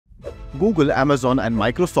Google, Amazon, and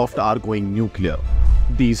Microsoft are going nuclear.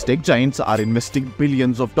 These tech giants are investing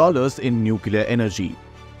billions of dollars in nuclear energy.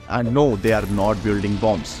 And no, they are not building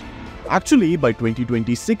bombs. Actually, by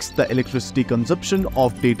 2026, the electricity consumption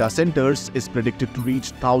of data centers is predicted to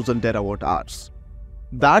reach 1000 terawatt-hours.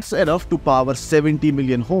 That's enough to power 70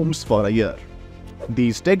 million homes for a year.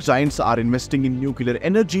 These tech giants are investing in nuclear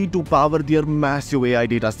energy to power their massive AI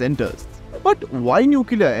data centers. But why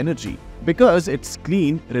nuclear energy? Because it's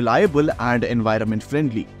clean, reliable, and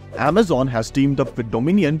environment-friendly. Amazon has teamed up with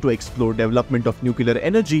Dominion to explore development of nuclear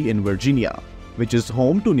energy in Virginia, which is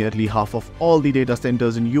home to nearly half of all the data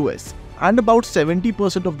centers in US, and about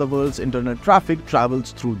 70% of the world's internet traffic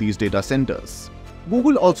travels through these data centers.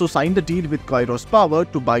 Google also signed a deal with Kairos Power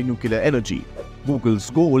to buy nuclear energy.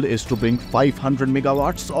 Google's goal is to bring 500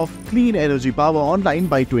 megawatts of clean energy power online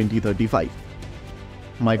by 2035.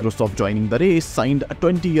 Microsoft, joining the race, signed a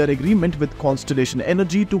 20-year agreement with Constellation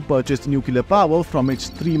Energy to purchase nuclear power from its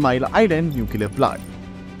 3 Mile Island nuclear plant.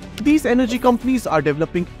 These energy companies are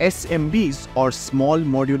developing SMRs, or Small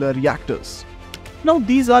Modular Reactors. Now,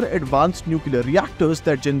 these are advanced nuclear reactors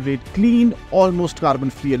that generate clean, almost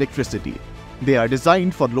carbon-free electricity. They are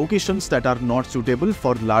designed for locations that are not suitable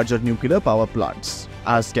for larger nuclear power plants.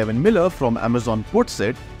 As Kevin Miller from Amazon puts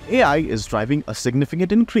it, AI is driving a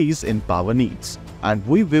significant increase in power needs, and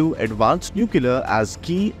we view advanced nuclear as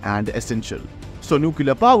key and essential. So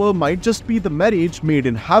nuclear power might just be the marriage made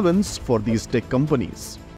in heavens for these tech companies.